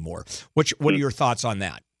itself anymore. What are your thoughts on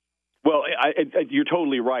that? Well, you're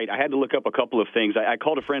totally right. I had to look up a couple of things. I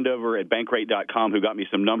called a friend over at Bankrate.com who got me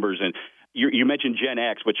some numbers, and you mentioned Gen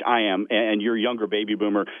X, which I am, and you're a younger baby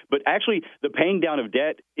boomer. But actually, the paying down of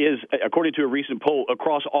debt is, according to a recent poll,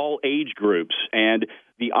 across all age groups. And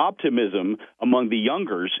the optimism among the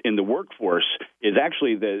youngers in the workforce is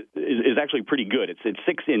actually pretty good. It's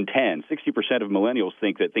 6 in 10. 60% of millennials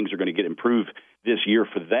think that things are going to get improved this year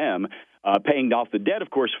for them. Paying off the debt,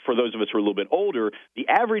 of course, for those of us who are a little bit older, the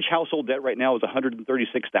average household debt right now is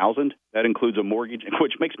 $136,000. That includes a mortgage,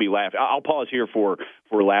 which makes me laugh. I'll pause here for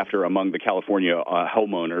laughter among the California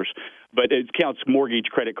homeowners, but it counts mortgage,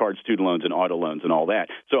 credit cards, student loans, and auto loans, and all that.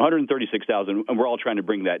 So $136,000, and we're all trying to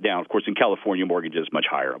bring that down. Of course, in California, mortgage is much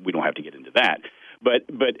higher. We don't have to get into that. But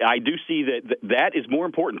I do see that is more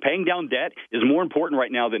important. Paying down debt is more important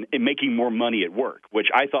right now than making more money at work, which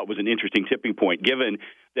I thought was an interesting tipping point, given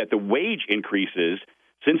that the wage increases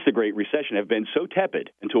since the Great Recession have been so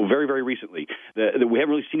tepid until very, very recently. That we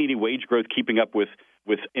haven't really seen any wage growth keeping up with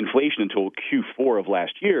inflation until Q4 of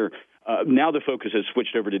last year. Now the focus has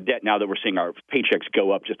switched over to debt now that we're seeing our paychecks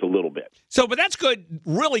go up just a little bit. So, but that's good,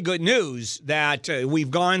 really good news that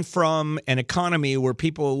we've gone from an economy where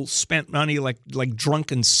people spent money like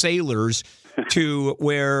drunken sailors to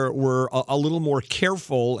where we're a little more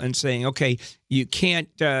careful and saying, okay, you can't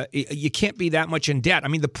be that much in debt. I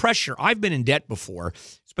mean, the pressure, I've been in debt before.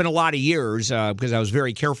 It's been a lot of years because I was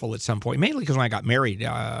very careful at some point, mainly because when I got married,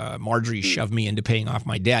 Marjorie shoved me into paying off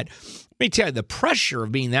my debt. Let me tell you, the pressure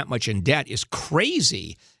of being that much in debt is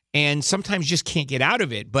crazy, and sometimes you just can't get out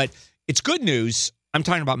of it. But it's good news. I'm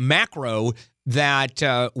talking about macro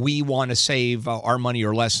that we want to save our money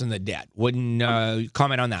or lessen the debt. Wouldn't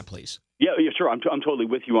comment on that, please? Yeah, sure. I'm totally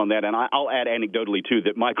with you on that. And I'll add anecdotally, too,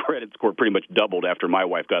 that my credit score pretty much doubled after my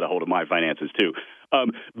wife got a hold of my finances, too.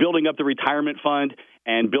 Building up the retirement fund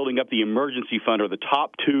and building up the emergency fund are the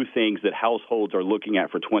top two things that households are looking at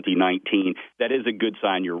for 2019. That is a good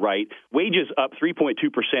sign. You're right. Wages up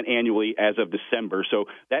 3.2% annually as of December. So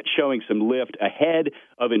that's showing some lift ahead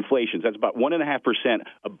of inflation. That's about 1.5%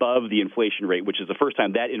 above the inflation rate, which is the first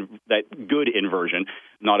time that good inversion,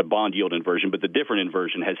 not a bond yield inversion, but the different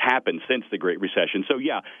inversion has happened since the Great Recession. So,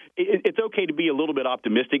 yeah, it's okay to be a little bit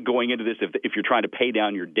optimistic going into this if you're trying to pay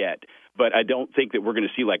down your debt. But I don't think that we're going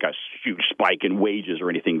to see like a huge spike in wages or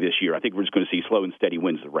anything this year. I think we're just going to see slow and steady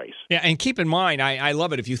wins the race. Yeah, and keep in mind, I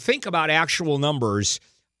love it. If you think about actual numbers,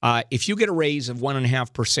 if you get a raise of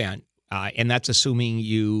 1.5%, and that's assuming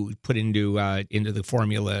you put into the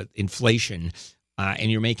formula inflation,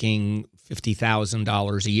 and you're making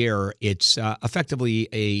 $50,000 a year, it's effectively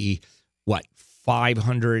a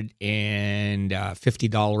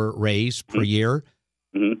 $550 raise per year.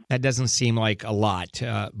 Mm-hmm. That doesn't seem like a lot,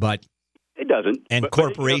 but it doesn't. And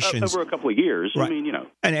corporations over a couple of years. Right. I mean,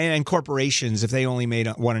 and corporations, if they only made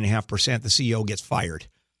 1.5%, the CEO gets fired.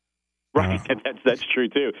 Right, that's true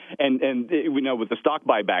too. And we know with the stock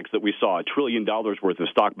buybacks that we saw, $1 trillion worth of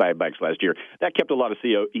stock buybacks last year, that kept a lot of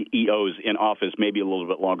CEOs in office maybe a little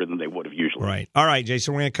bit longer than they would have usually. Right. All right,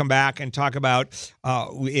 Jason, we're going to come back and talk about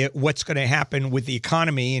what's going to happen with the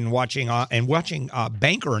economy and watching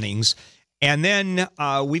bank earnings, and then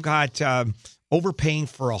we've got overpaying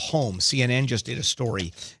for a home. CNN just did a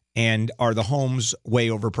story. And are the homes way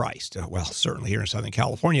overpriced? Well, certainly here in Southern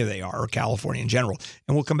California they are, or California in general.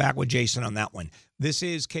 And we'll come back with Jason on that one. This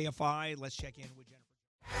is KFI. Let's check in with Jennifer.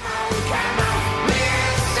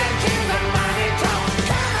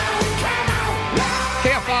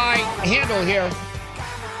 KFI Handel here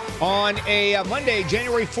on a Monday,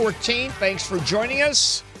 January 14th. Thanks for joining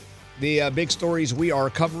us. The big stories we are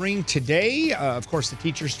covering today. Of course, the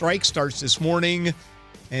teacher strike starts this morning.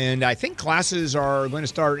 And I think classes are going to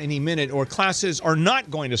start any minute, or classes are not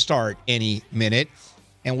going to start any minute.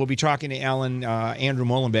 And we'll be talking to Andrew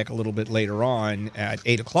Molenbeek a little bit later on at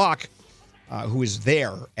 8 o'clock, who is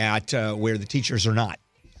there at where the teachers are not.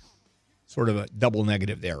 Sort of a double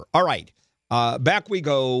negative there. All right. Back we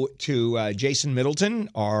go to Jason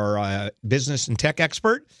Middleton, our business and tech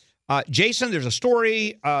expert. Jason, there's a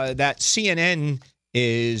story that CNN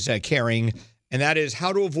is carrying, and that is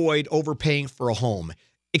how to avoid overpaying for a home.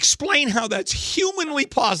 Explain how that's humanly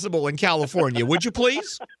possible in California, would you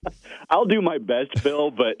please? I'll do my best, Bill,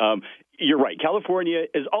 but you're right. California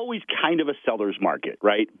is always kind of a seller's market,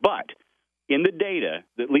 right? But in the data,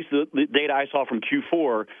 at least the data I saw from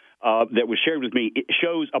Q4 that was shared with me, it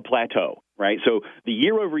shows a plateau, right? So the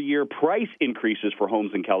year-over-year price increases for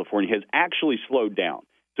homes in California has actually slowed down.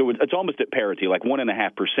 So it's almost at parity, like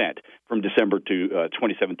 1.5% from December to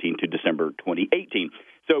 2017 to December 2018.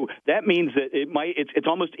 So that means that it's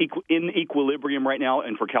almost in equilibrium right now,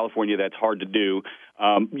 and for California, that's hard to do.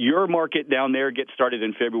 Your market down there gets started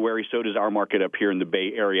in February. So does our market up here in the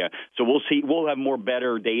Bay Area. So we'll see. We'll have more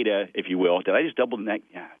better data, if you will. Did I just double that?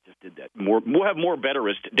 Yeah, I just did that. We'll have more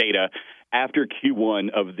betterist data after Q1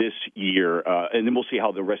 of this year, and then we'll see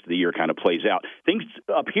how the rest of the year kind of plays out. Things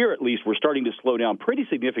up here, at least, were starting to slow down pretty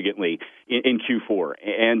significantly in Q4.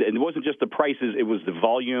 And it wasn't just the prices, it was the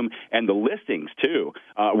volume and the listings, too,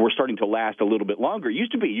 were starting to last a little bit longer. It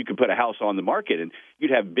used to be you could put a house on the market and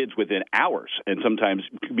you'd have bids within hours and sometimes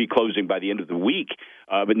be closing by the end of the week.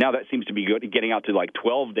 But now that seems to be getting out to like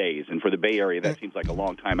 12 days. And for the Bay Area, that seems like a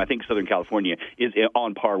long time. I think Southern California is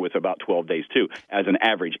on par with about 12 days, too, as an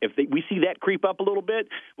average. If we see that creep up a little bit,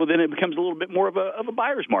 well, then it becomes a little bit more of a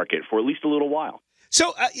buyer's market for at least a little while.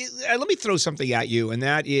 So let me throw something at you, and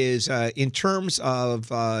that is in terms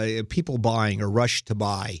of people buying or rush to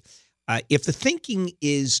buy. If the thinking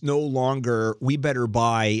is no longer we better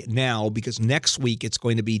buy now because next week it's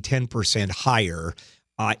going to be 10% higher,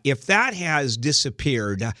 if that has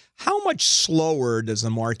disappeared, how much slower does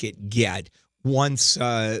the market get once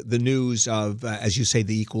the news of, as you say,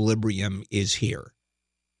 the equilibrium is here?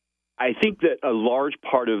 I think that a large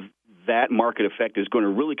part of that market effect is going to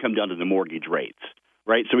really come down to the mortgage rates,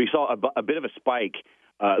 right? So we saw a bit of a spike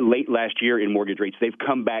late last year in mortgage rates. They've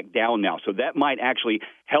come back down now. So that might actually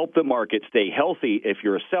help the market stay healthy if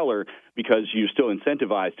you're a seller because you're still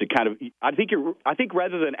incentivized to kind of – I think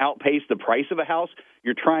rather than outpace the price of a house,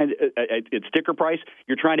 you're trying – its sticker price,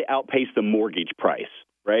 you're trying to outpace the mortgage price,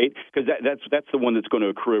 right? Because that's the one that's going to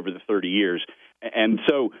accrue over the 30 years. And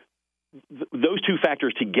so – those two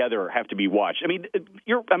factors together have to be watched. I mean,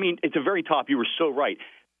 it's a very top. You were so right.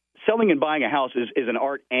 Selling and buying a house is an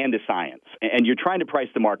art and a science, and you're trying to price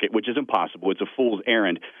the market, which is impossible. It's a fool's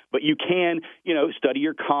errand. But you can, study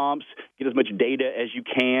your comps, get as much data as you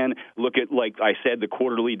can, look at, like I said, the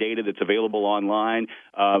quarterly data that's available online.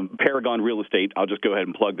 Paragon Real Estate, I'll just go ahead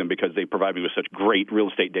and plug them because they provide me with such great real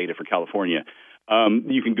estate data for California.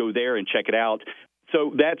 You can go there and check it out.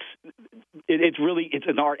 So it's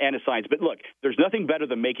an art and a science. But look, there's nothing better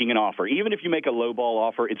than making an offer. Even if you make a lowball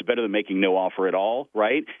offer, it's better than making no offer at all,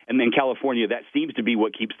 right? And in California, that seems to be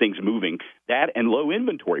what keeps things moving. That and low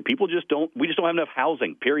inventory. We just don't have enough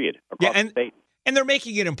housing, period, across the state. And they're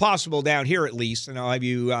making it impossible down here, at least. And I'll have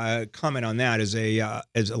you comment on that as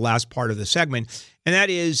a last part of the segment. And that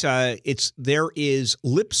is, there is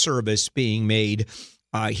lip service being made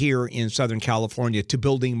here in Southern California to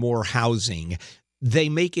building more housing. They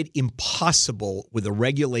make it impossible with the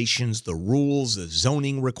regulations, the rules, the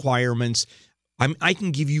zoning requirements. I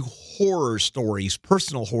can give you horror stories,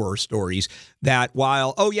 personal horror stories, that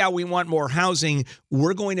while, we want more housing,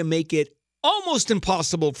 we're going to make it almost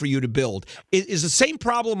impossible for you to build. It is the same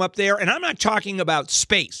problem up there, and I'm not talking about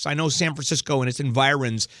space. I know San Francisco and its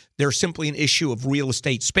environs, they're simply an issue of real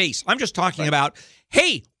estate space. I'm just talking about,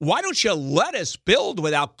 hey, why don't you let us build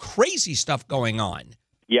without crazy stuff going on?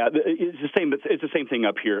 Yeah, it's the same. It's the same thing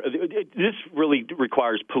up here. This really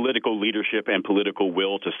requires political leadership and political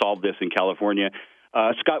will to solve this in California.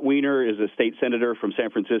 Scott Wiener is a state senator from San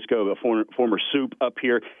Francisco, a former soup up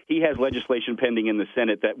here. He has legislation pending in the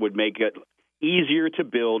Senate that would make it easier to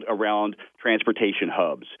build around transportation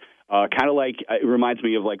hubs. Kind of like it reminds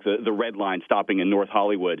me of like the Red Line stopping in North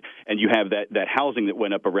Hollywood, and you have that housing that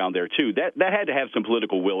went up around there too. That had to have some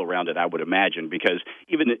political will around it, I would imagine, because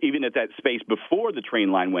even at that space before the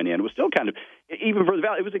train line went in, it was still kind of, even for the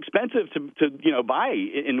valley, it was expensive to buy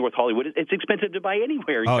in North Hollywood. It's expensive to buy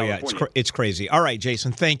anywhere in California. Yeah, it's crazy. All right,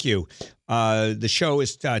 Jason, thank you. The show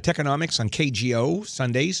is Techonomics on KGO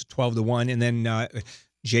Sundays 12 to 1, and then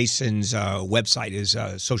Jason's website is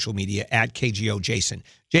social media at KGO Jason.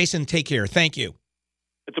 Jason, take care. Thank you.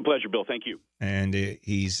 It's a pleasure, Bill. Thank you. And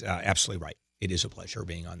he's absolutely right. It is a pleasure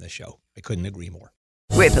being on this show. I couldn't agree more.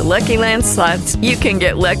 With the Lucky Land Slots, you can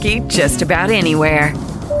get lucky just about anywhere.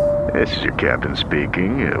 This is your captain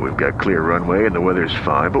speaking. We've got clear runway and the weather's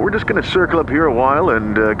fine, but we're just going to circle up here a while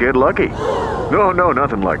and get lucky. No,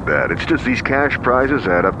 nothing like that. It's just these cash prizes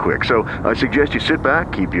add up quick. So I suggest you sit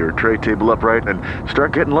back, keep your tray table upright, and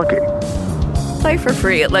start getting lucky. Play for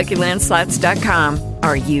free at LuckyLandSlots.com.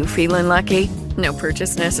 Are you feeling lucky? No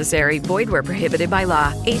purchase necessary. Void where prohibited by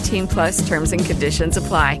law. 18+ terms and conditions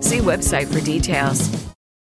apply. See website for details.